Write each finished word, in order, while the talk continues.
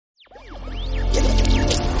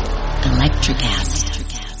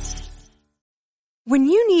Electrocast. When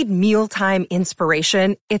you need mealtime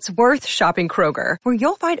inspiration, it's worth shopping Kroger, where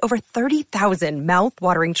you'll find over 30,000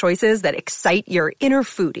 mouth-watering choices that excite your inner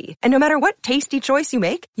foodie. And no matter what tasty choice you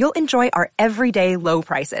make, you'll enjoy our everyday low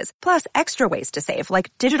prices, plus extra ways to save,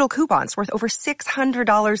 like digital coupons worth over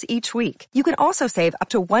 $600 each week. You can also save up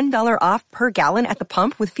to $1 off per gallon at the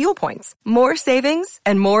pump with fuel points. More savings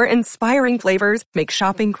and more inspiring flavors make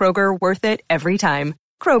shopping Kroger worth it every time.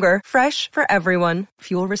 Kroger, fresh for everyone.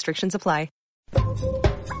 Fuel restrictions apply.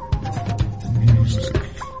 Music,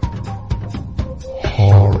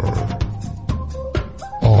 horror,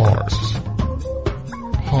 art,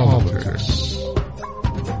 politics,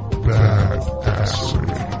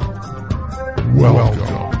 badassery.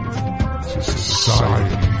 Welcome to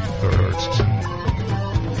Society 13.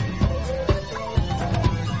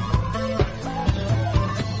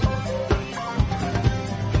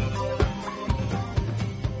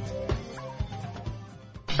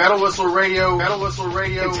 Metal Whistle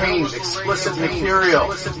Radio contains explicit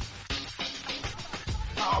material.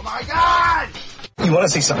 Oh my God! You want to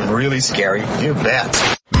see something really scary? You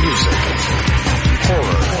bet. Music,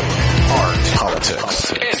 horror, art,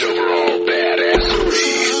 politics, and overall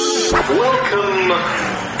badassery. Welcome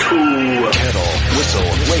to Kettle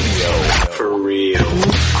Whistle Radio. For real.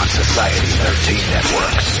 On Society 13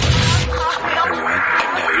 Networks. Everyone,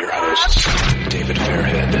 and now your hosts, David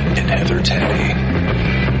Fairhead and Heather Taddy.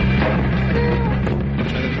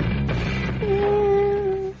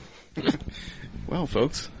 Well,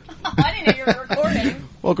 folks. I didn't know you were recording.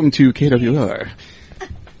 Welcome to KWR.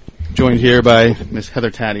 Joined here by Miss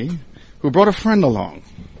Heather Taddy, who brought a friend along.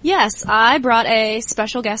 Yes, I brought a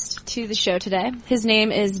special guest to the show today. His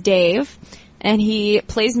name is Dave, and he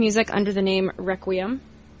plays music under the name Requiem.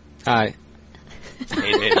 Hi.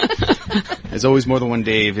 Hey, Dave. There's always more than one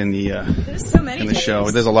Dave in the There's so many in the Daves.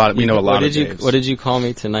 show. There's a lot. We know a lot of Daves. What did you call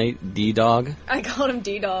me tonight? D-Dog? I called him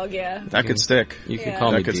D-Dog, yeah. That could stick. You can Yeah.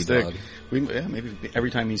 call me That could D-Dog. stick. Maybe every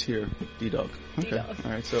time he's here, D-Dog. Okay. D-Dog.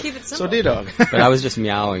 All right. So Keep it so simple. D-Dog. But I was just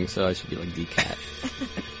meowing, so I should be like D-Cat.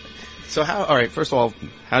 So all right, first of all,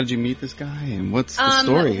 how did you meet this guy, and what's the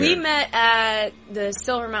story here? We met at the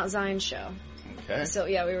Silver Mount Zion show. Okay. So,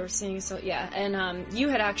 yeah, we were singing, and you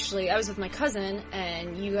had actually, I was with my cousin,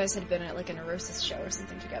 and you guys had been at like a Neurosis show or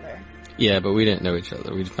something together. Yeah, but we didn't know each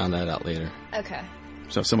other. We found that out later. Okay.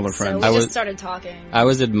 So similar friends. So we just started talking. I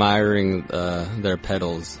was admiring their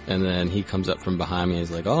pedals, and then he comes up from behind me and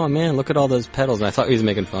he's like, "Oh man, look at all those pedals." And I thought he was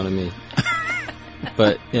making fun of me.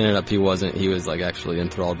 But ended up he wasn't. He was like actually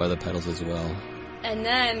enthralled by the pedals as well. And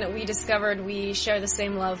then we discovered we share the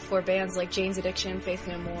same love for bands like Jane's Addiction, Faith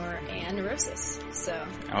No More, and Neurosis. So.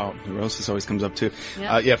 Oh, Neurosis always comes up too.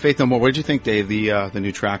 Yep. Yeah, Faith No More. What did you think, Dave? The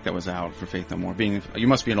new track that was out for Faith No More. You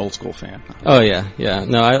must be an old school fan. Oh yeah.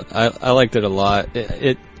 No, I liked it a lot.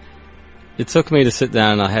 It took me to sit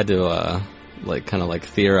down and I had to kind of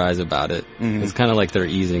theorize about it. Mm-hmm. It's kind of like they're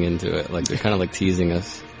easing into it. Like they're kind of like teasing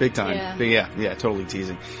us. Big time. Yeah. Yeah, totally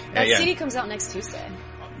teasing. That CD comes out next Tuesday.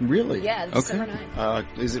 Really? Yeah, December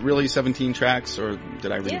 9th. Is it really 17 tracks, or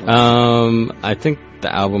did I read it? I think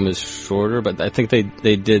the album is shorter, but I think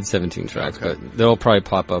they did 17 tracks, but they'll probably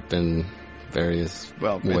pop up in various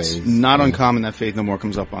ways. It's not uncommon that Faith No More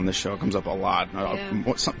comes up on this show. It comes up a lot.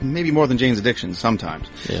 Maybe more than Jane's Addiction sometimes.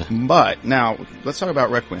 Yeah. But now, let's talk about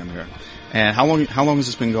Requiem here. And how long has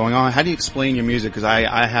this been going on? How do you explain your music? Because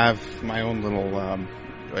I have my own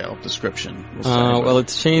little description. Well,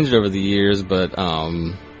 it's changed over the years, but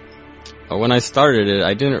when I started it,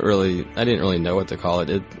 I didn't really know what to call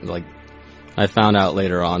it. I found out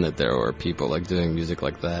later on that there were people like doing music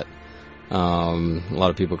like that. A lot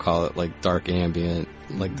of people call it like dark ambient,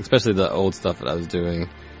 like especially the old stuff that I was doing.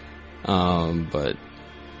 But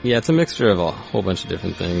yeah, it's a mixture of a whole bunch of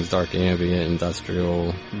different things: dark ambient,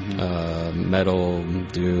 industrial, metal,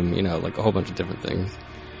 doom. Like a whole bunch of different things.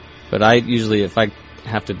 But I usually, if I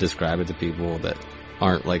have to describe it to people that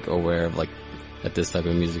aren't like aware of like that this type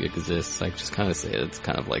of music exists, I just kind of say it's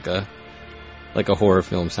kind of like a horror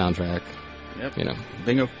film soundtrack. Yep.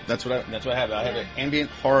 Bingo. That's what I have. I have an ambient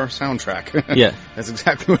horror soundtrack. Yeah. That's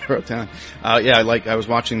exactly what I wrote down. I was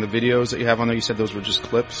watching the videos that you have on there. You said those were just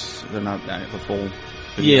clips. They're not the full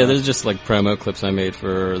video. Yeah, there's just like promo clips I made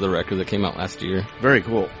for the record that came out last year. Very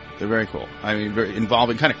cool. They're very cool. I mean, very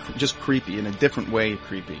involving, kind of just creepy in a different way,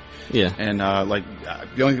 creepy. Yeah. And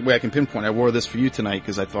the only way I can pinpoint, I wore this for you tonight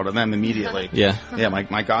because I thought of them immediately. Yeah. Yeah, my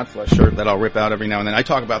Godflesh shirt that I'll rip out every now and then. I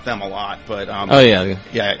talk about them a lot, but oh yeah.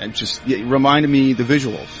 Yeah, it reminded me the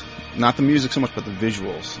visuals, not the music so much, but the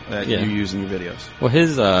visuals that you use in your videos. Well,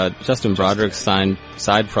 his Justin Broderick's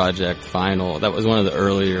side project, Final, that was one of the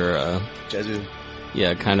earlier Jesu.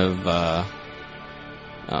 Yeah, kind of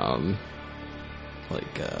how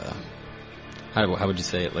would you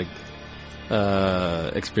say it? Like,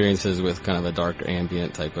 experiences with kind of a dark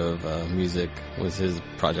ambient type of music was his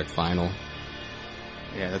project Final.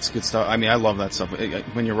 Yeah, that's good stuff. I mean, I love that stuff.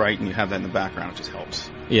 When you write and you have that in the background, it just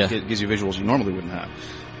helps. Yeah. It gives you visuals you normally wouldn't have.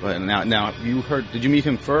 But now did you meet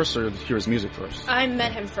him first or hear his music first? I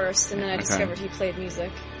met him first, and then I discovered he played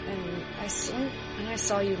music, and I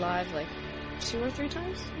saw you live like 2 or 3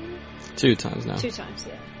 times? Maybe? 2 times now. 2 times,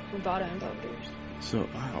 yeah. Rubata and Belvedere's. So,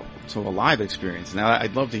 wow. So a live experience. Now,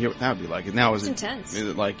 I'd love to hear what that would be like. Now, It's intense. Is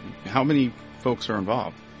it like, how many folks are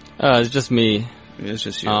involved? It's just me. It's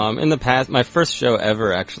just you. In the past, my first show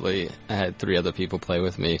ever, actually, I had 3 other people play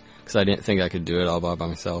with me, because I didn't think I could do it all by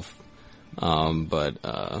myself.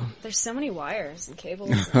 There's so many wires and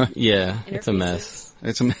cables. And yeah, it's a mess.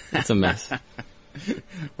 It's a mess.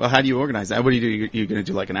 Well, how do you organize that? What do you do? You're going to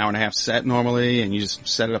do like an hour and a half set normally, and you just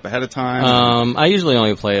set it up ahead of time? I usually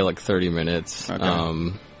only play like 30 minutes.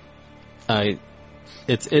 Okay.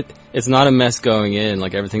 It's not a mess going in.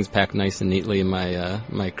 Like, everything's packed nice and neatly in my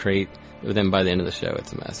my crate. But then by the end of the show,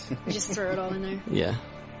 it's a mess. You just throw it all in there. Yeah.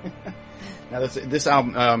 Now, this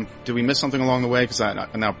album, did we miss something along the way? Because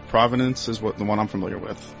now Providence is the one I'm familiar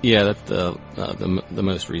with. Yeah, that's the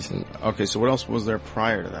most recent. Okay, so what else was there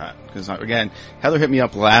prior to that? Because, again, Heather hit me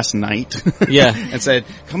up last night. Yeah. And said,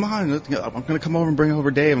 come on, I'm going to come over and bring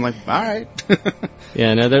over Dave. I'm like, all right.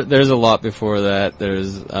 Yeah, no, there's a lot before that.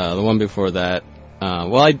 There's the one before that.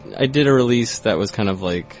 I did a release that was kind of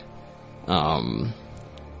like a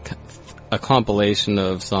compilation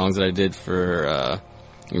of songs that I did for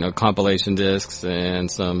compilation discs and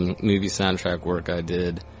some movie soundtrack work I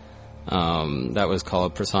did. That was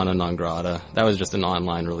called Persona Non Grata. That was just an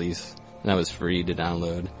online release, and that was free to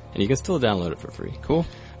download, and you can still download it for free. Cool.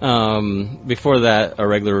 Before that, a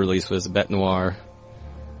regular release was Bête Noire.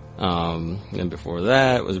 And before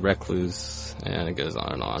that was Recluse, and it goes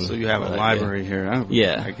on and on. So you have a library here. Oh,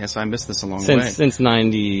 yeah. I guess I missed this along the way. Since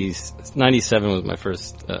 97 was my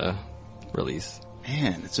first release.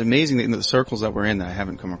 Man, it's amazing that in the circles that we're in that I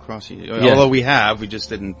haven't come across you. Yeah. Although we just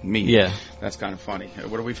didn't meet. Yeah. That's kind of funny.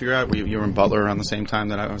 What did we figure out? You were in Butler around the same time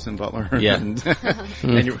that I was in Butler. Yeah. and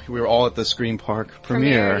we were all at the Scream Park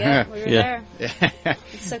premiere. Yeah, we were there. Yeah.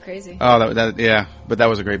 It's so crazy. Oh, yeah. But that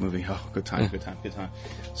was a great movie. Oh, good time.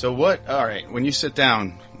 So all right, when you sit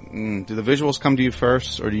down, do the visuals come to you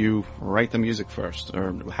first, or do you write the music first,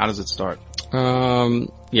 or how does it start?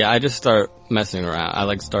 I just start messing around.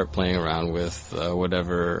 I start playing around with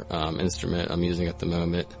whatever instrument I'm using at the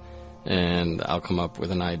moment, and I'll come up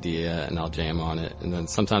with an idea and I'll jam on it, and then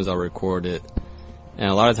sometimes I'll record it, and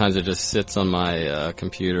a lot of times it just sits on my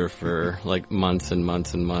computer for like months and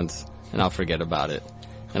months and months, and I'll forget about it.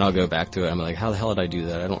 And I'll go back to it. I'm like, how the hell did I do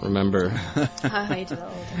that? I don't remember. I do that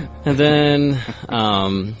all the time. And then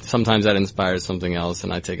sometimes that inspires something else,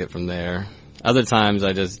 and I take it from there. Other times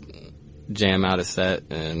I just jam out a set,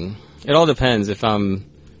 and it all depends. If I'm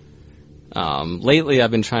lately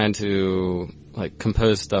I've been trying to like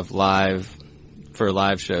compose stuff live for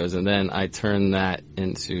live shows, and then I turn that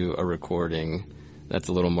into a recording that's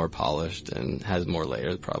a little more polished and has more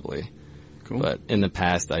layers probably. Cool. But in the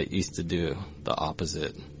past, I used to do the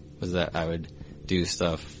opposite, was that I would do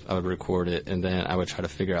stuff, I would record it, and then I would try to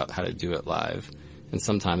figure out how to do it live. And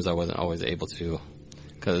sometimes I wasn't always able to.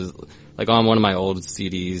 Because, like, on one of my old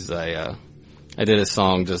CDs, I did a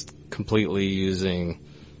song just completely using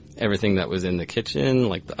everything that was in the kitchen,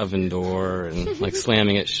 like the oven door, and, like,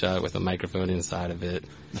 slamming it shut with a microphone inside of it.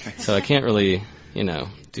 So I can't really,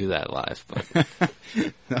 do that live, but...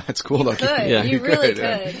 That's cool though. You really could.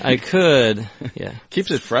 Yeah. I could, yeah. Keeps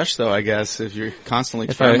it fresh though, I guess, if you're constantly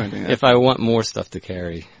experimenting. If I want more stuff to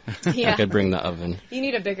carry, Yeah. I could bring the oven. You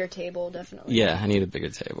need a bigger table, definitely. Yeah, I need a bigger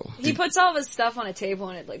table. He puts all of his stuff on a table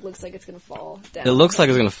and it looks like it's gonna fall down. It looks like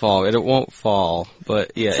it's gonna fall. It won't fall,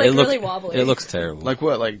 but yeah, It's like it looks really wobbly. It looks terrible. Like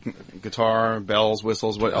what? Like guitar, bells,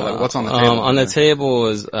 whistles? What's on the table? On the table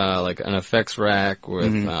is like an effects rack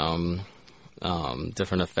with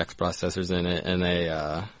different effects processors in it, and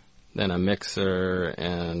then a mixer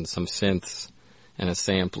and some synths and a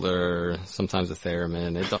sampler, sometimes a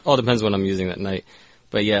theremin. It all depends what I'm using that night.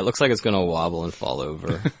 But yeah, it looks like it's going to wobble and fall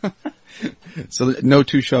over. So no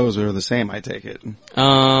two shows are the same, I take it.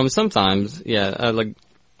 Sometimes, yeah.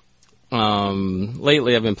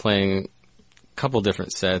 Lately I've been playing a couple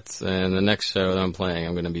different sets, and the next show that I'm playing,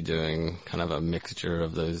 I'm going to be doing kind of a mixture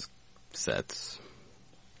of those sets.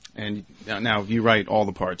 And now you write all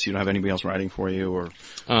the parts. You don't have anybody else writing for you or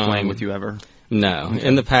playing with you ever? No. Okay.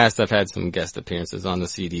 In the past, I've had some guest appearances on the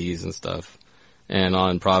CDs and stuff. And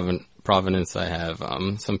on Providence, I have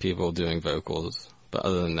some people doing vocals. But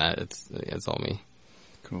other than that, it's all me.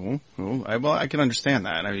 Cool. I can understand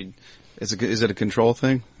that. I mean, is it a control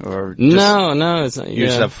thing or No, it's not. you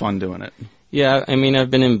just have fun doing it? Yeah, I mean, I've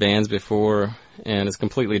been in bands before, and it's a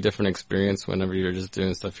completely different experience whenever you're just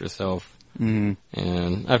doing stuff yourself. Mm-hmm.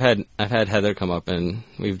 And I've had Heather come up, and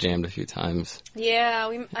we've jammed a few times.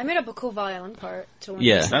 Yeah, I made up a cool violin part to one of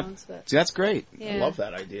the songs. See, that's great. Yeah. I love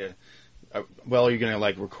that idea. Well, are you going to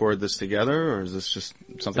like record this together, or is this just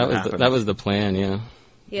something that happened? That was the plan, yeah.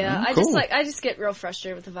 Yeah, cool. I just get real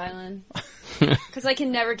frustrated with the violin because I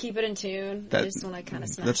can never keep it in tune. I just want to kind of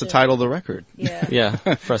smash it. That's the title of the record. Yeah. Yeah,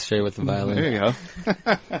 frustrated with the violin. There you go.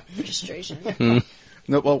 Frustration.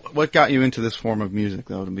 No, well, what got you into this form of music,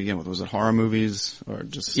 though, to begin with? Was it horror movies or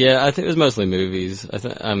just? Yeah, I think it was mostly movies. I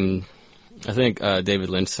think David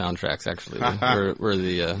Lynch soundtracks actually were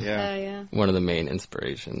the one of the main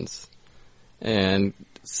inspirations, and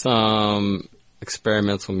some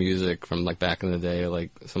experimental music from like back in the day, like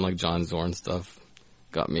some like John Zorn stuff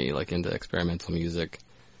got me like into experimental music,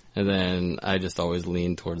 and then I just always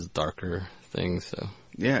leaned towards darker things. So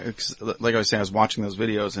yeah, like I was saying, I was watching those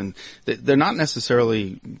videos, and they're not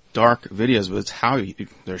necessarily dark videos, but it's how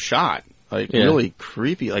they're shot. Like really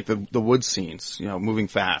creepy, like the wood scenes, moving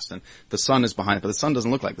fast, and the sun is behind it, but the sun doesn't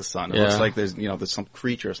look like the sun. It looks like there's some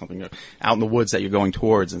creature or something out in the woods that you're going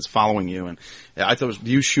towards and it's following you. And I thought, do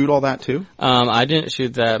you shoot all that too? I didn't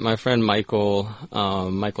shoot that. My friend Michael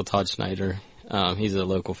Todd Schneider, he's a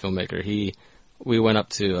local filmmaker. We went up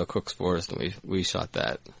to Cook's Forest and we shot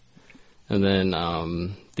that. And then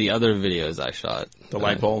the other videos I shot, the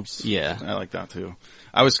light bulbs. Yeah, I like that too.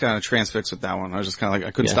 I was kind of transfixed with that one. I was just kind of like,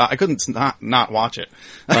 I couldn't stop. I couldn't not watch it.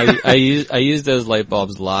 I used those light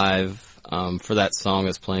bulbs live, for that song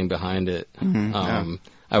that's playing behind it. Mm-hmm,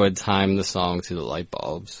 I would time the song to the light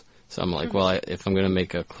bulbs. So I'm like, well, if I'm going to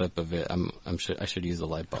make a clip of it, I should use the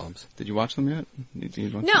light bulbs. Did you watch them yet?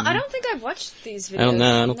 I don't think I've watched these videos.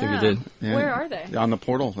 I don't think you did. Yeah. Where are they? On the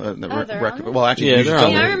portal. Well, actually, they're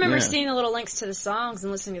on I remember seeing the little links to the songs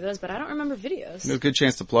and listening to those, but I don't remember videos. There's a good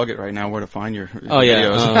chance to plug it right now, where to find your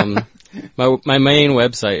videos. My main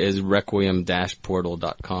website is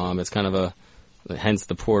requiem-portal.com. It's kind of hence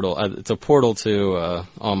the portal. It's a portal to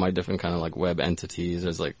all my different kind of like web entities.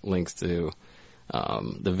 There's like links to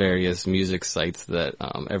the various music sites that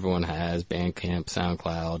everyone has, Bandcamp,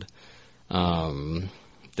 SoundCloud.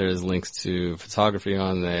 There's links to photography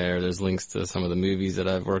on there. There's links to some of the movies that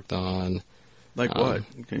I've worked on. Like what?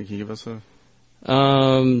 Can you give us a...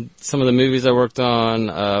 some of the movies I worked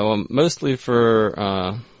on, mostly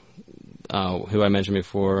for who I mentioned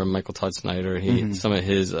before, Michael Todd Schneider. Some of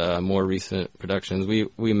his more recent productions.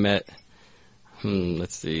 We met...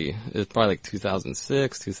 let's see. It's probably like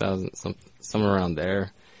 2006, somewhere around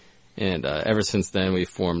there. And ever since then, we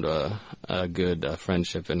formed a good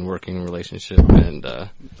friendship and working relationship. And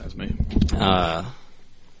that's me.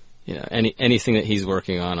 Anything that he's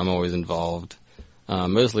working on, I'm always involved.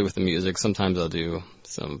 Mostly with the music. Sometimes I'll do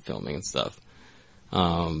some filming and stuff.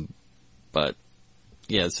 But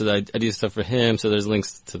yeah, so I do stuff for him. So there's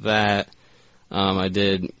links to that. I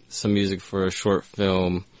did some music for a short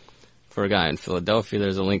film for a guy in Philadelphia.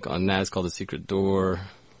 There's a link on that. It's called The Secret Door.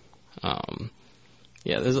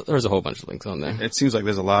 There's a whole bunch of links on there. It seems like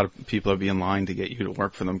there's a lot of people that be in line to get you to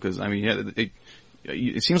work for them, because I mean,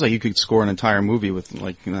 it seems like you could score an entire movie with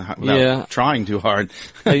without trying too hard.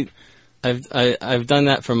 I've done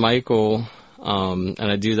that for Michael, and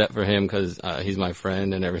I do that for him because he's my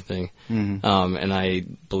friend and everything. Mm-hmm. And I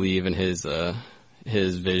believe in his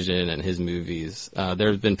vision and his movies.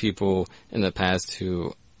 There have been people in the past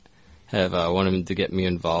who have wanted to get me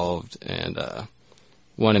involved, and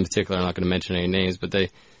one in particular, I'm not going to mention any names, but they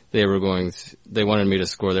wanted me to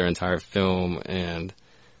score their entire film, and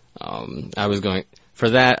after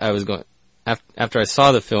I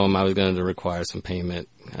saw the film, I was going to require some payment.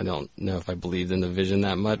 I don't know if I believed in the vision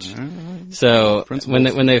that much. So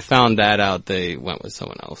when they found that out, they went with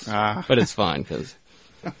someone else. But it's fine, because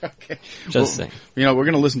okay. Saying. We're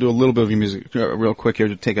going to listen to a little bit of your music real quick here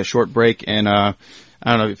to take a short break, and I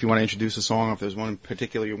don't know if you want to introduce a song, or if there's one in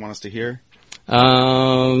particular you want us to hear.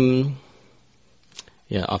 Yeah,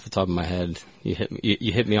 off the top of my head, you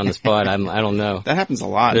hit me on the spot. I don't know. That happens a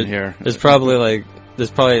lot in here. There's probably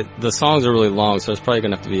the songs are really long, so it's probably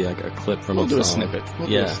gonna have to be like a clip from a song. We'll do a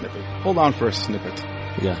snippet. Hold on for a snippet.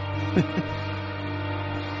 Yeah.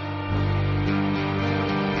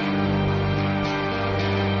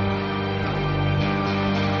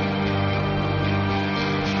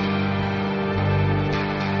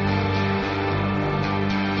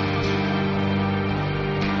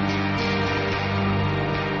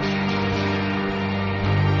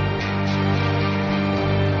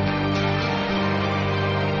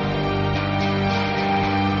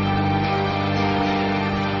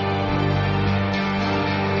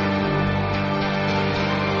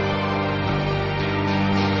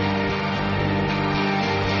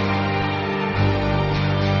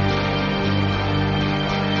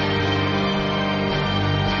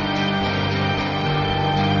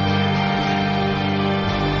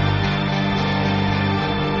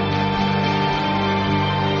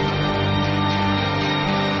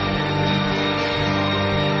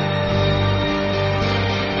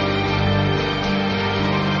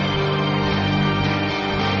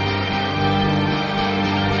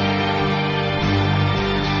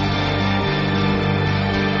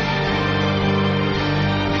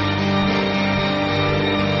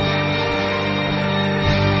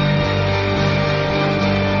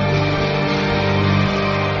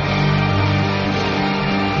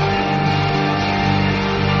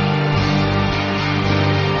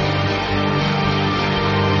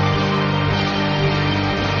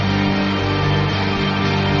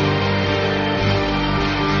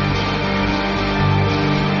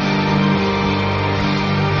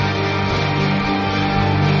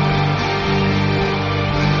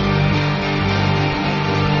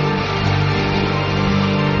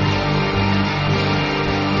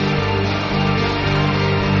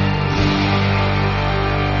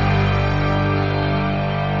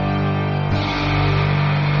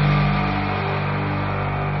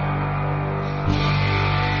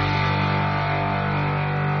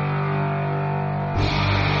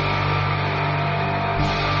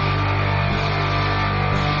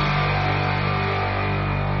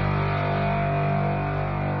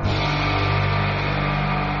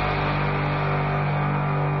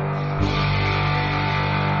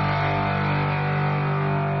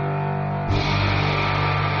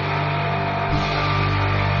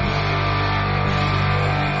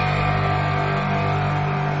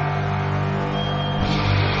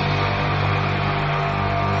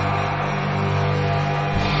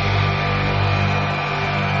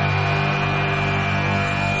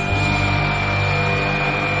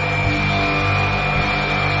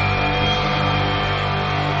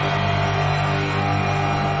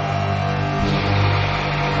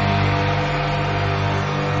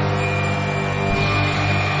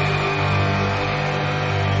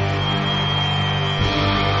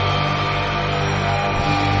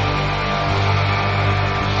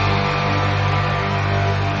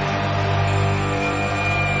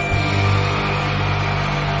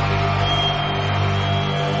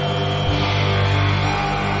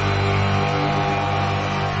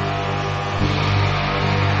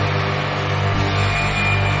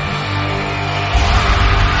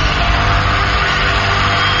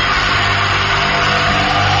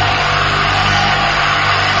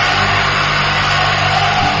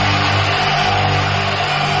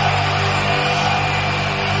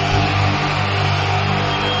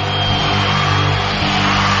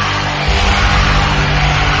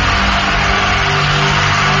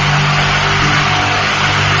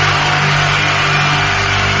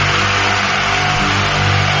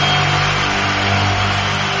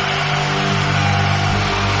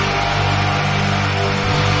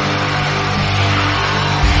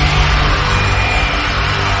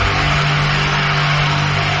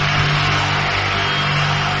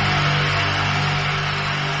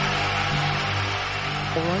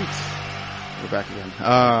 back again.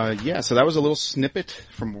 Yeah, so that was a little snippet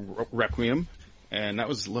from Requiem, and that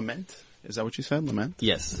was Lament. Is that what you said? Lament?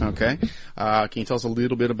 Yes. Okay. Can you tell us a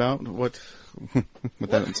little bit about what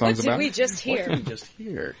that song's about? What did we just hear? What did we just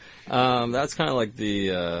hear? That's kind of like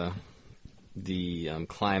the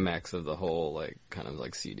climax of the whole, like, kind of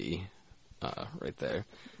like CD, right there.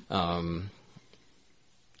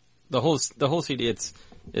 The whole CD, it's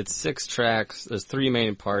 6 tracks. There's 3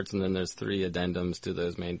 main parts, and then there's 3 addendums to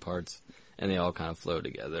those main parts, and they all kind of flow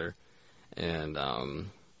together. And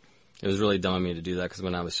it was really dumb of me to do that because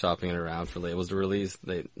when I was shopping it around for labels to release,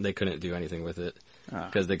 they couldn't do anything with it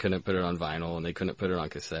because they couldn't put it on vinyl and they couldn't put it on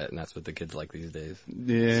cassette, and that's what the kids like these days.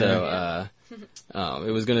 Yeah. So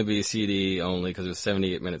it was going to be CD only because it was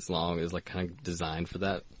 78 minutes long. It was like kind of designed for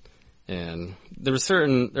that. And there were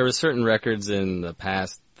certain records in the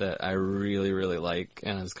past that I really, really like,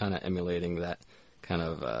 and I was kind of emulating that kind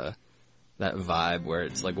of that vibe where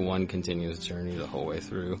it's like one continuous journey the whole way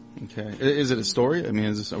through. Okay. Is it a story? I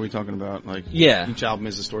mean, are we talking about like each album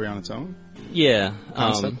is a story on its own? Yeah.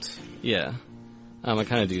 Concept? Yeah. I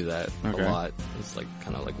kind of do that Okay. a lot. It's like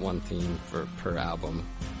kind of like one theme per album.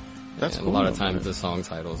 That's and cool. A lot of times the song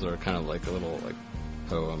titles are kind of like a little like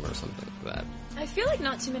poem or something like that. I feel like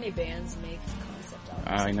not too many bands make concept albums.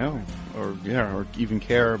 I know, or even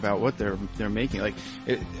care about what they're making. Like,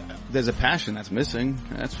 there's a passion that's missing.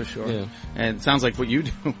 That's for sure. Yeah. And it sounds like what you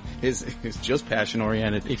do is just passion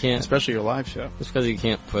oriented. You can't, especially your live show. Just because you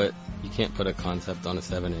can't put a concept on a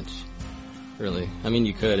 7-inch. Really, I mean,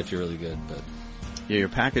 you could if you're really good, but yeah, your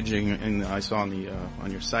packaging, and I saw on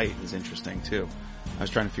your site is interesting too. I was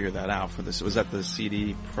trying to figure that out for this. Was that the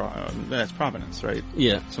CD? That's Provenance, right?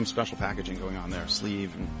 Yeah. Some special packaging going on there,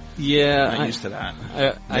 sleeve. And yeah, I'm not used to that.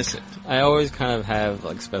 I always kind of have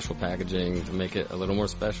like special packaging to make it a little more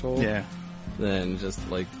special. Yeah. Than just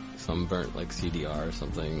like some burnt like CDR or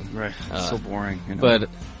something. Right. So boring. You know? But,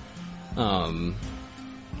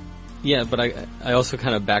 yeah, but I also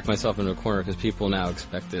kind of back myself into a corner because people now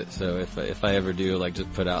expect it. So if I ever do like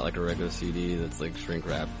just put out like a regular CD that's like shrink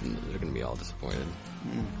wrapped, they're gonna be all disappointed.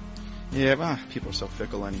 Yeah, well, people are so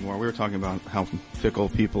fickle anymore. We were talking about how fickle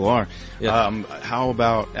people are. Yeah. How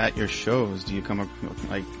about at your shows? Do you come up,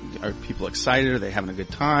 like, are people excited? Are they having a good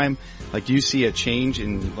time? Like, do you see a change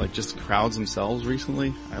in, like, just crowds themselves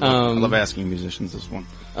recently? I love asking musicians this one.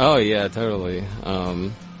 Oh, yeah, totally.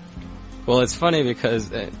 Well, it's funny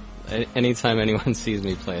because anytime anyone sees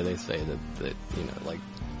me play, they say that you know, like,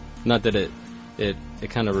 not that it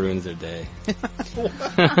kind of ruins their day.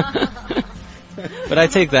 But I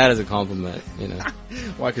take that as a compliment, you know.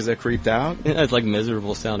 Why? Because they're creeped out? It's like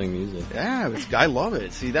miserable sounding music. Yeah, I love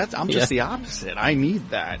it. See, I'm just the opposite. I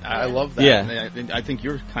need that. I love that. Yeah. And I think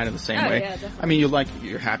you're kind of the same way. Yeah, definitely. I mean, you like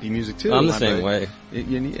your happy music too. I'm the same way.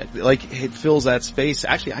 You need, like, it fills that space.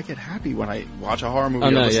 Actually, I get happy when I watch a horror movie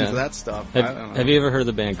or listen to that stuff. Have you ever heard of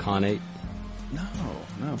the band Conate?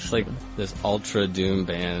 No. It's like this ultra doom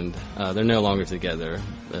band. They're no longer together.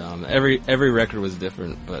 Every record was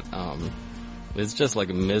different, but it's just like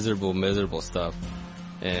miserable stuff.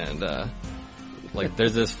 And like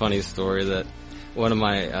there's this funny story that one of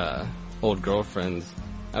my old girlfriends,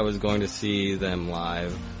 I was going to see them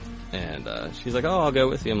live, and she's like, "Oh, I'll go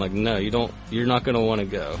with you." I'm like, "No, you don't. You're not going to want to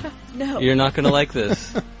go. No, you're not going to like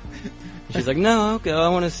this." She's like, "No, I'll go. I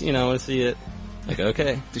want to, I want to see it." Like,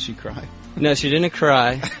 okay. Did she cry? No, she didn't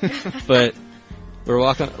cry, but we're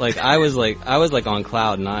walking, like, I was on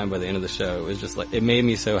cloud 9 by the end of the show. It was just like, it made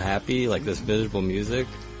me so happy, like this miserable music.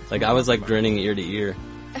 Like, I was like grinning ear to ear.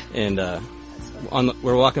 And,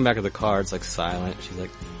 we're walking back to the car, it's like silent. She's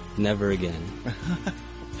like, "Never again."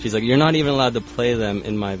 She's like, "You're not even allowed to play them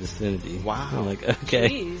in my vicinity." Wow. I'm like, okay.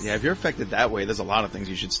 Jeez. Yeah, if you're affected that way, there's a lot of things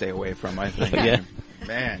you should stay away from, I think. Yeah.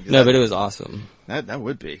 Man. No, but it was awesome. That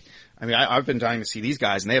would be. I mean, I've been dying to see these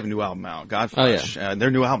guys, and they have a new album out, Godflesh. Oh, yeah. Their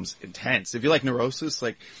new album's intense. If you like Neurosis,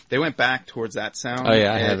 like, they went back towards that sound. Oh,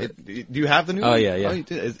 yeah, I have it. Do you have the new Oh, one? yeah, yeah. Oh, you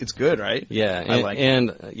did. It's good, right? Yeah. I like it.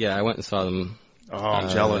 And, yeah, I went and saw them. Oh, I'm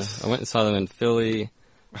jealous. I went and saw them in Philly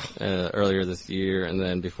earlier this year, and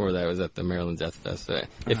then before that I was at the Maryland Death Fest. So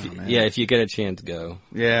if you get a chance, go.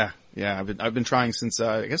 Yeah. I've been trying since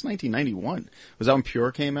I guess 1991. Was that when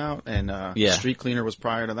Pure came out? And Street Cleaner was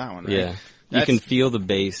prior to that one, right? Yeah. You can feel the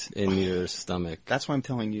bass in your stomach. That's why I'm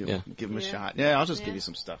telling you. Yeah. Give them a shot. Yeah, I'll just give you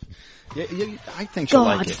some stuff. Yeah, I think she'll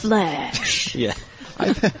like it. Godflesh. Yeah.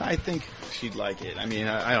 I think she'd like it. I mean,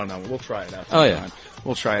 I don't know. We'll try it out. Oh, yeah.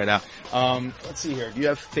 We'll try it out. Let's see here. Do you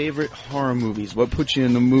have favorite horror movies? What puts you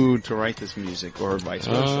in the mood to write this music, or vice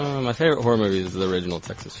versa? My favorite horror movie is the original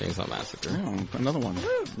Texas Chainsaw Massacre. Oh, another one.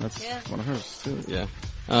 That's one of hers too. Yeah.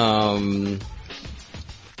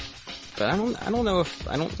 but I don't know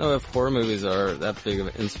if horror movies are that big of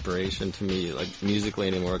an inspiration to me, like musically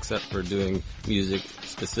anymore, except for doing music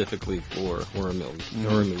specifically for horror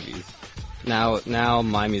movies. Now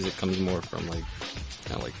my music comes more from like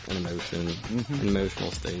kind of like an an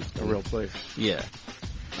emotional state, A real place. Yeah.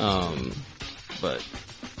 But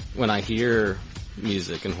when I hear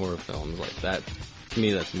music in horror films like that, to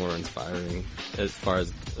me that's more inspiring as far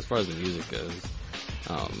as the music goes.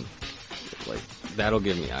 Like that'll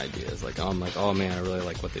give me ideas. Like I'm like, oh man, I really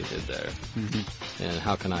like what they did there, and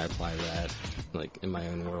how can I apply that like in my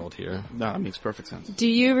own world here? No, that makes perfect sense. Do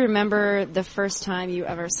you remember the first time you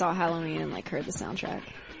ever saw Halloween and like heard the soundtrack?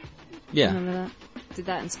 Yeah. Remember that? Did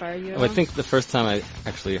that inspire you at Well, I all? think the first time I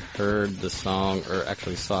actually heard the song, or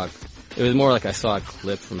actually saw it was more like I saw a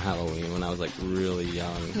clip from Halloween when I was like really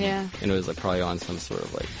young. Yeah. And it was like probably on some sort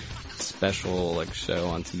of like special like show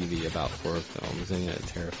on TV about horror films, and it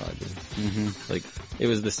terrified me. Like it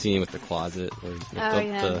was the scene with the closet where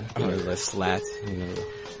the slat,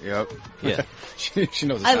 Yep. Yeah. she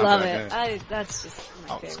knows the I love soundtrack, it. yeah. That's just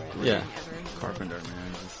my favorite. Yeah. thing ever. Carpenter,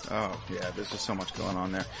 man. There's just so much going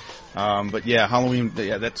on there. But yeah, Halloween,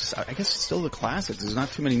 I guess it's still the classics. There's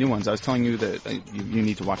not too many new ones. I was telling you that you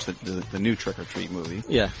need to watch the new Trick or Treat movie.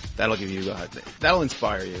 Yeah. That'll give you, that'll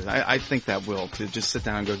inspire you. I think that will, to just sit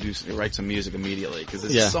down and go write some music immediately, because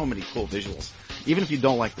there's so many cool visuals. Even if you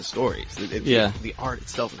don't like the stories, the art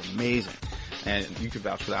itself is amazing. And you could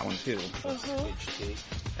vouch for that one too.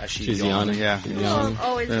 She's yawning. Yeah. I'm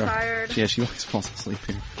always tired. Yeah, she always falls asleep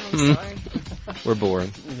here. I'm sorry. We're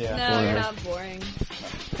boring. Yeah. No, you're not boring.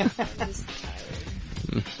 I'm just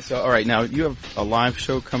tired. So, alright, now you have a live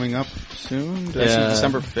show coming up soon? Did I see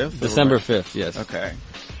December 5th? December 5th, yes. Okay.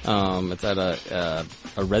 It's at a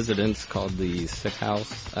residence called the Sick House.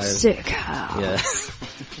 Sick House. Yes.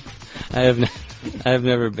 I have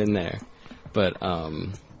never been there, but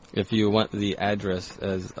if you want the address,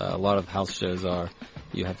 as a lot of house shows are,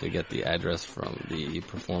 you have to get the address from the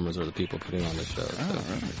performers or the people putting on the show.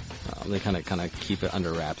 They kind of keep it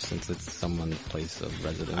under wraps since it's someone's place of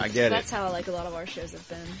residence. I get it. That's how like a lot of our shows have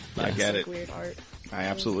been. I get it. Weird art. I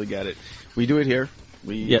absolutely get it. We do it here.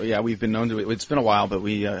 We've been known to it. It's been a while, but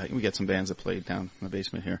we get some bands that play down in the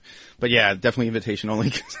basement here. But yeah, definitely invitation only,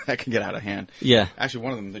 because that can get out of hand. Yeah. Actually,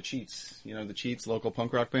 one of them, the Cheats. You know, the Cheats, local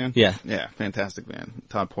punk rock band? Yeah. Yeah, fantastic band.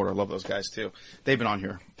 Todd Porter, love those guys too. They've been on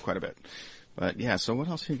here quite a bit. But yeah, so what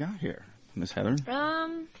else you got here, Miss Heather?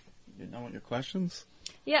 You know what your questions?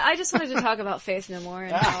 Yeah, I just wanted to talk about Faith No More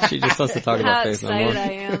and how, She just wants to talk about Faith No More. how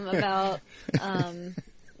excited I am about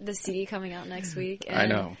the CD coming out next week. And I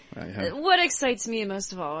know. what excites me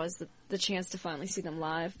most of all is the chance to finally see them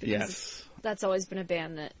live. Because Yes. that's always been a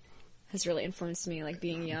band that has really influenced me, like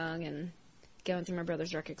being young and going through my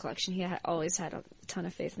brother's record collection. He always had a ton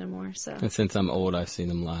of Faith No More. So And since I'm old, I've seen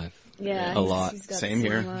them live. yeah, a lot. he's got Same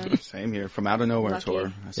some here. live. Same here. From Out of Nowhere Lucky.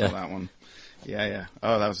 tour. I saw Yeah. that one. Yeah.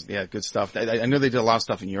 Oh, that was, good stuff. I know they did a lot of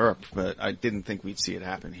stuff in Europe, but I didn't think we'd see it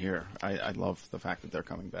happen here. I love the fact that they're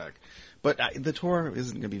coming back. But the tour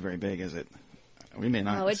isn't going to be very big, is it? We may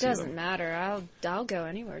not. Oh, it see doesn't them. matter. I'll go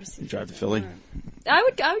anywhere to see. You drive to Faith Philly? No More. I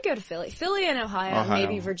would go to Philly and Ohio,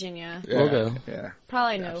 maybe Virginia. Yeah, We'll go. Yeah.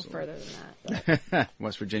 Probably no Absolutely. further than that.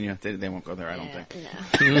 West Virginia, they won't go there, I don't Yeah,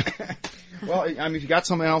 think. No. Well, I mean, if you got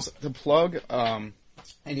something else to plug,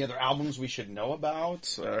 any other albums we should know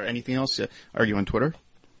about, or anything else? Are you on Twitter?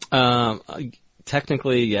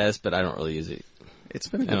 Technically, yes, but I don't really use it. It's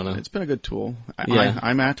been I don't know. it's been a good tool. Yeah.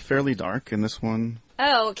 I'm at Fairly Dark in this one.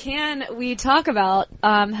 Oh, can we talk about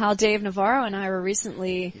how Dave Navarro and I were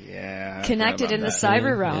recently connected in the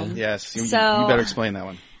cyber realm? Yes, you So- better explain that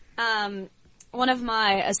one. One of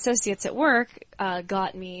my associates at work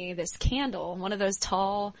got me this candle, one of those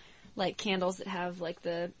tall, like candles that have like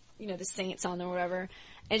the saints on them or whatever.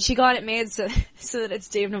 And she got it made so that it's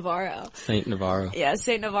Dave Navarro. Saint Navarro. Yeah,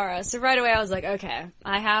 Saint Navarro. So right away I was like, okay,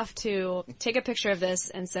 I have to take a picture of this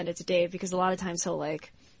and send it to Dave, because a lot of times he'll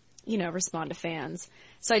respond to fans.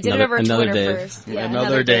 So I did it over Another Twitter Dave. first. Yeah,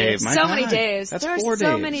 Another Dave. My So many God. Daves. That's There are 4 so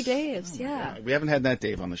Daves. many Daves. Yeah. We haven't had that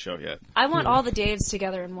Dave on the show yet. I want all the Daves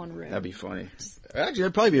together in one room. That'd be funny. Actually,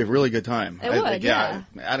 it'd probably be a really good time. It would, yeah.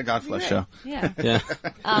 At a Godflesh show. Yeah. Yeah.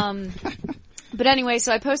 But anyway,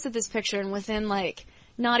 so I posted this picture, and within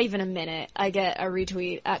not even a minute, I get a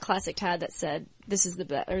retweet at Classic Tad that said, "This is the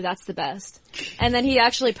best," or "That's the best," and then he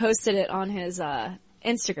actually posted it on his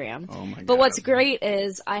Instagram. Oh my God. But what's great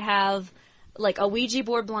is I have a Ouija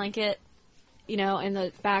board blanket you know, in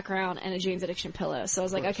the background, and a Jane's Addiction pillow. So I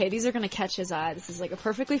was like, okay, these are going to catch his eye. This is like a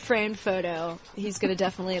perfectly framed photo. He's going to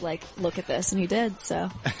definitely like look at this, and he did. So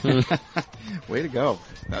way to go!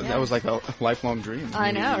 That was like a lifelong dream.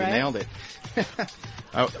 I know, you right? Nailed it.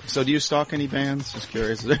 So do you stalk any bands? Just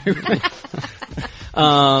curious.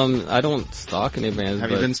 I don't stalk any bands.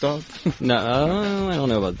 Have you been stalked? No, I don't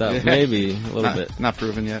know about that. Maybe a little bit. Not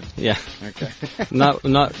proven yet. Yeah. Okay.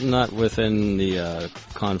 not within the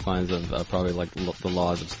confines of probably like the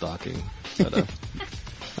laws of stalking. But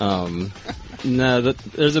no,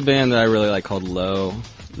 there's a band that I really like called Low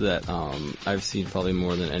that I've seen probably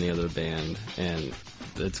more than any other band, and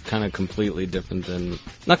it's kind of completely different than,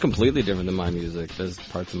 not completely different than my music. There's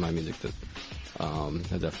parts of my music that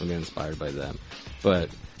have definitely been inspired by them. But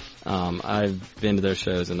I've been to their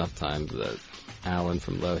shows enough times that Alan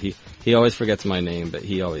from Low, he always forgets my name, but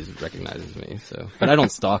he always recognizes me. So, but I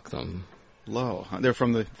don't stalk them. Low. They're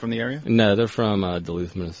from the area? No, they're from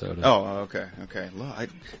Duluth, Minnesota. Oh, okay. Low.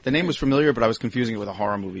 The name was familiar, but I was confusing it with a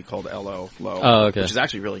horror movie called Low. Oh, okay. Which is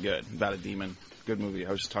actually really good, about a demon. Good movie.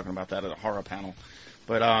 I was just talking about that at a horror panel.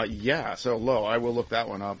 But yeah, so Low. I will look that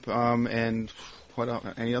one up. And what else?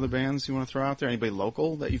 Any other bands you want to throw out there? Anybody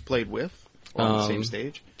local that you've played with or on the same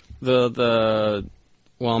stage? Well,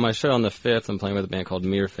 on my show on the 5th, I'm playing with a band called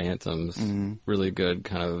Mere Phantoms. Mm-hmm. Really good,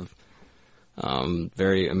 kind of,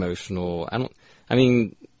 very emotional. I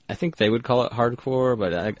think they would call it hardcore,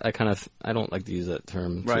 but I don't like to use that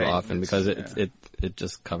term too often because it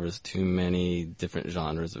just covers too many different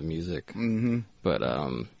genres of music. Mm-hmm. But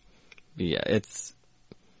yeah, it's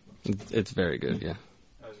very good, yeah.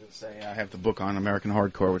 I was going to say, I have the book on American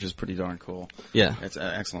Hardcore, which is pretty darn cool. Yeah. It's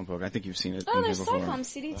an excellent book. I think you've seen it. Oh, there's Cyclone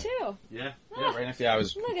CD too. Yeah, right next to you. I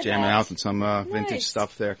was jamming out with some vintage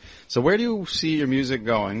stuff there. So where do you see your music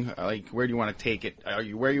going? Like, where do you want to take it? Are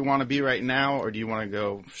you where you want to be right now, or do you want to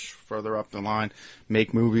go further up the line,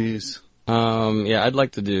 make movies? Yeah, I'd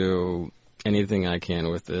like to do anything I can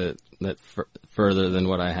with it that further than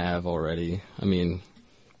what I have already. I mean,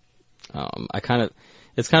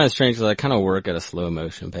 it's kind of strange because I kind of work at a slow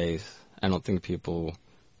motion pace. I don't think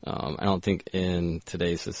in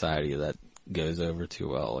today's society that goes over too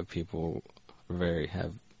well. Like, people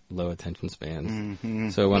have low attention spans. Mm-hmm.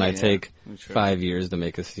 So when I take 5 years to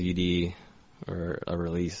make a CD or a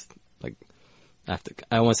release, like,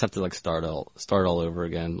 I almost have to like start all over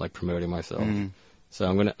again, like promoting myself. Mm-hmm.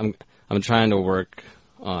 So I'm trying to work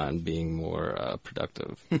on being more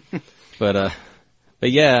productive. But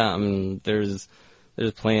yeah, there's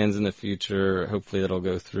plans in the future. Hopefully that'll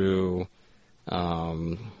go through.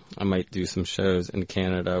 I might do some shows in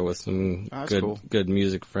Canada with some good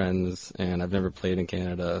music friends, and I've never played in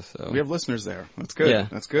Canada, so we have listeners there. That's good. Yeah.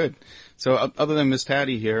 That's good. So other than Miss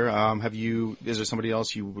Patty here, is there somebody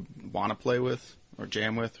else you would want to play with or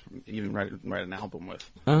jam with, even write an album with?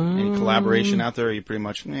 Any collaboration out there? Or are you pretty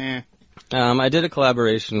much I did a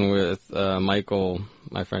collaboration with Michael,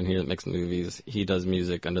 my friend here that makes movies. He does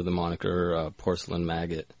music under the moniker Porcelain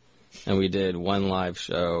Maggot, and we did one live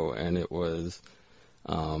show, and it was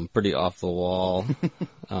pretty off the wall.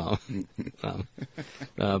 By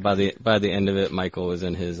the end of it, Michael was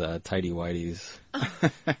in his tighty whities,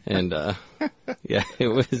 and yeah, it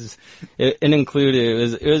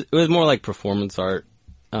was more like performance art.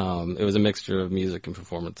 It was a mixture of music and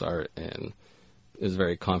performance art, and it was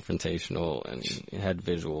very confrontational, and it had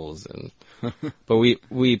visuals, but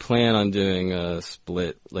we plan on doing a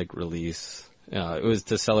split like release. It was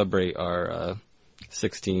to celebrate our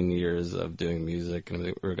 16 years of doing music, and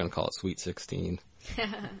we were going to call it Sweet 16.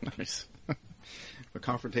 Nice. But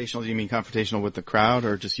confrontational? Do you mean confrontational with the crowd,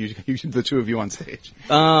 or just you the two of you on stage?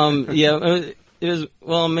 Yeah, it was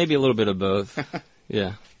maybe a little bit of both.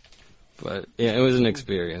 Yeah, but yeah, it was an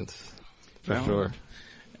experience for sure.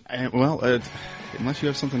 Unless you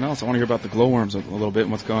have something else, I want to hear about the Glowworms a little bit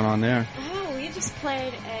and what's going on there. Oh, we just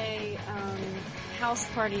played a house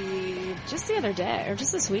party just the other day, or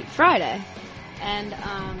just this week, Friday. And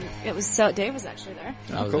it was Dave was actually there.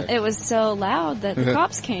 I was there. It was so loud that the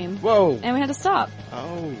cops came. Whoa! And we had to stop.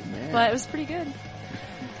 Oh, man. But it was pretty good.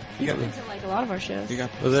 He's been to like a lot of our shows.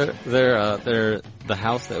 The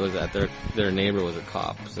house that was at their neighbor was a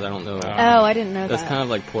cop, so I don't know. Oh, I didn't know That's that. kind of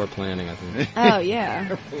like poor planning, I think. Oh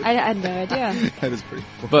yeah, I had no idea. That is pretty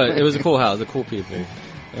cool. But it was a cool house, the cool people.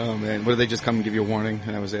 Oh man, what did they just come and give you a warning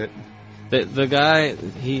and that was it? The guy,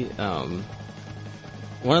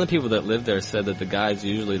 one of the people that lived there said that the guy's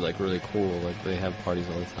usually like really cool, like they have parties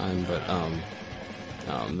all the time, but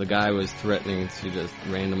the guy was threatening to just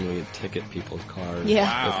randomly ticket people's cars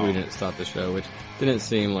if we didn't stop the show, which didn't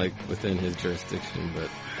seem like within his jurisdiction, but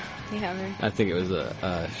I think it was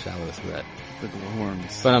a shallow threat. The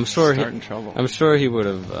glowworms. But I'm sure Start in trouble. I'm sure he would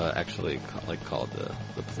have actually called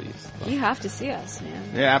the police. You have to see us,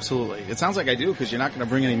 man. Yeah, absolutely. It sounds like I do because you're not going to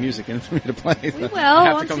bring any music in for me to play. We will I have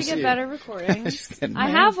to once come we see get it. better recordings. Kidding, I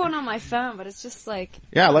man. have one on my phone, but it's just like...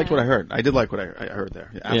 Yeah, I liked what I heard. I did like what I heard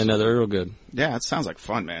there. Yeah, no, they're real good. Yeah, it sounds like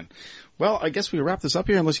fun, man. Well, I guess we wrap this up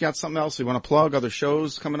here unless you got something else you want to plug, other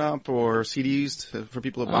shows coming up or CDs for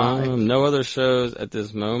people to buy. No other shows at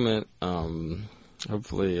this moment.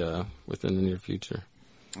 Hopefully within the near future.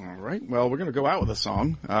 All right. Well, we're going to go out with a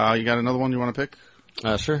song. You got another one you want to pick?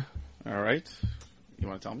 Sure. All right. You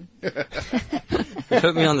want to tell me? You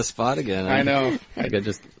put me on the spot again. I know. I could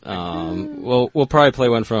just, we'll probably play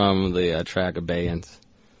one from the track Abeyance.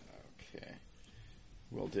 Okay.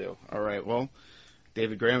 Will do. All right. Well,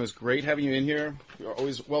 David Graham, it was great having you in here. You're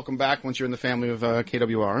always welcome back once you're in the family of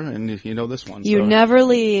KWR, and you know this one. You so never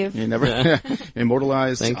leave. You never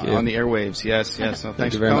immortalized Thank you. on the airwaves. Yes, yes. So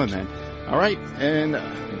thanks you for very coming, much. man. All right. And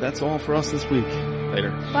that's all for us this week.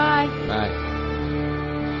 Later. Bye. Bye.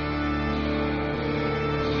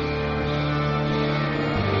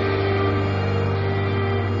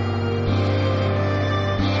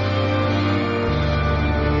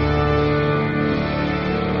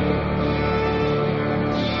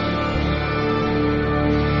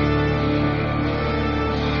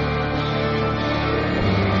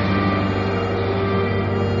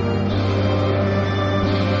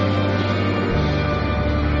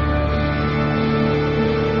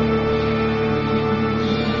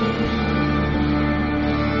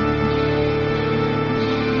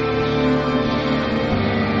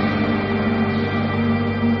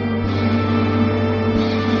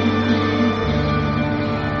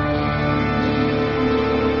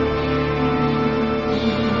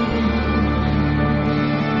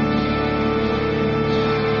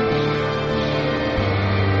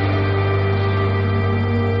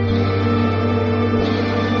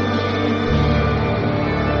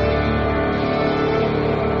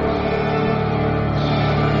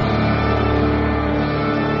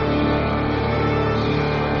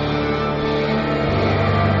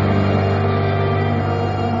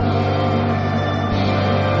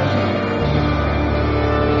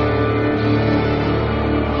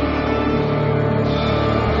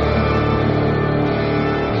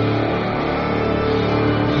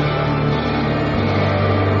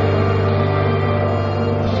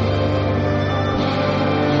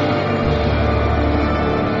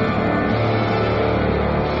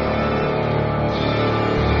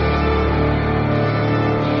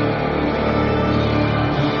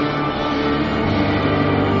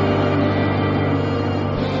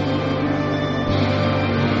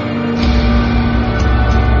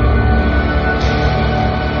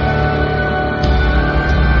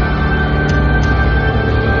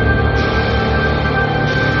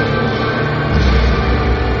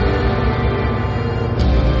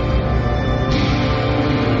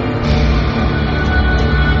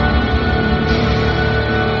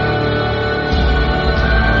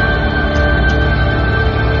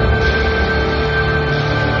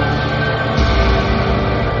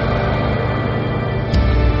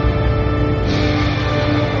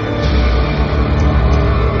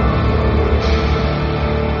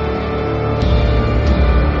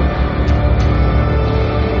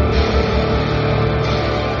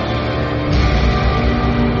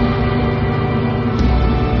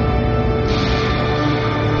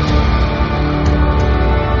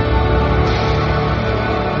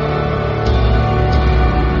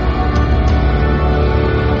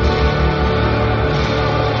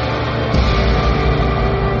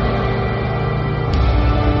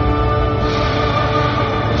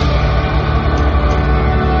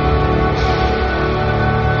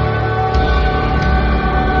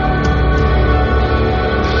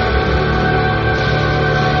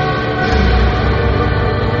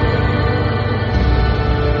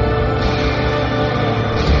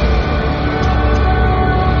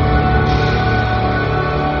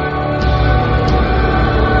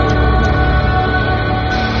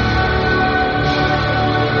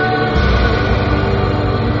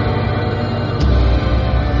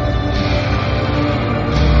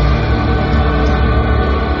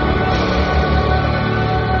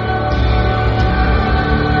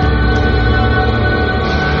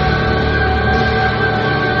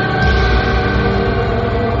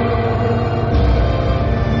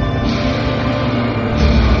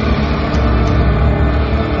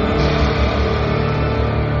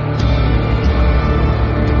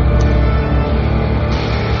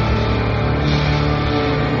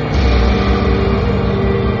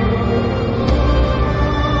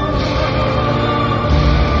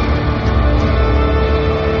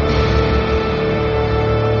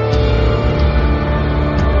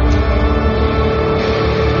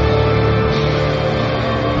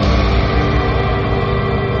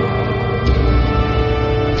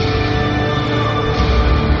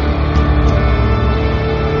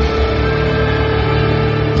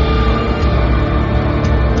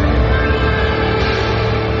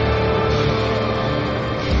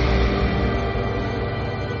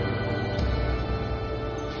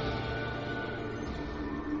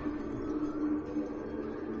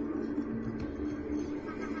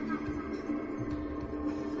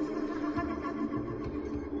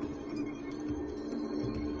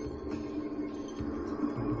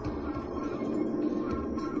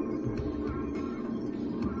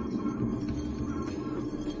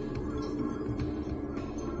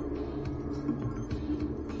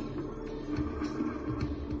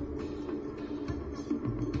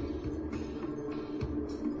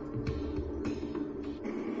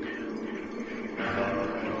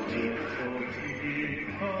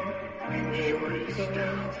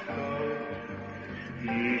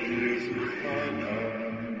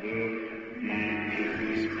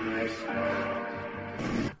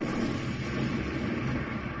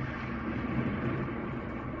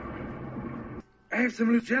 I have some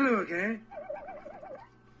Lucello, okay?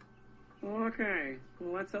 Okay,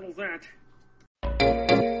 well that settles that.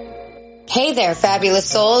 Hey there, fabulous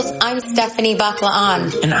souls. I'm Stephanie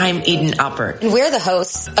Baclaan. And I'm Eden Alpert. And we're the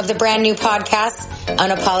hosts of the brand new podcast,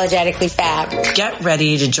 Unapologetically Fab. Get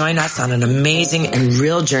ready to join us on an amazing and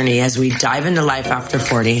real journey as we dive into life after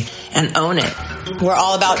 40 and own it. We're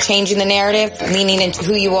all about changing the narrative, leaning into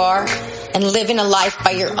who you are, and living a life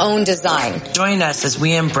by your own design. Join us as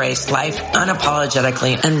we embrace life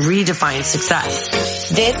unapologetically and redefine success.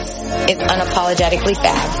 This is Unapologetically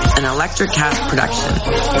Fab, an Electric Cast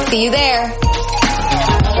production. See you there.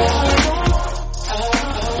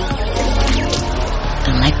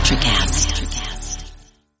 Electricast.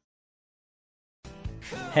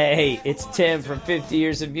 Hey, it's Tim from 50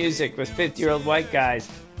 Years of Music with 50-Year-Old White Guys,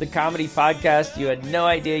 the comedy podcast you had no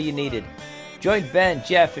idea you needed. Join Ben,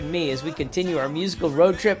 Jeff, and me as we continue our musical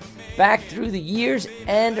road trip back through the years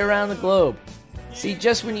and around the globe. See,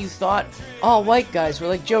 just when you thought all white guys were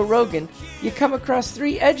like Joe Rogan, you come across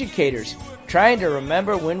three educators trying to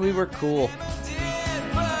remember when we were cool.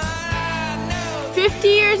 50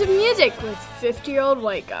 Years of Music with 50-Year-Old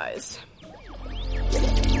White Guys.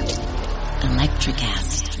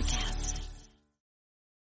 Electricast.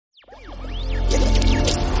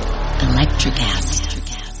 Electricast.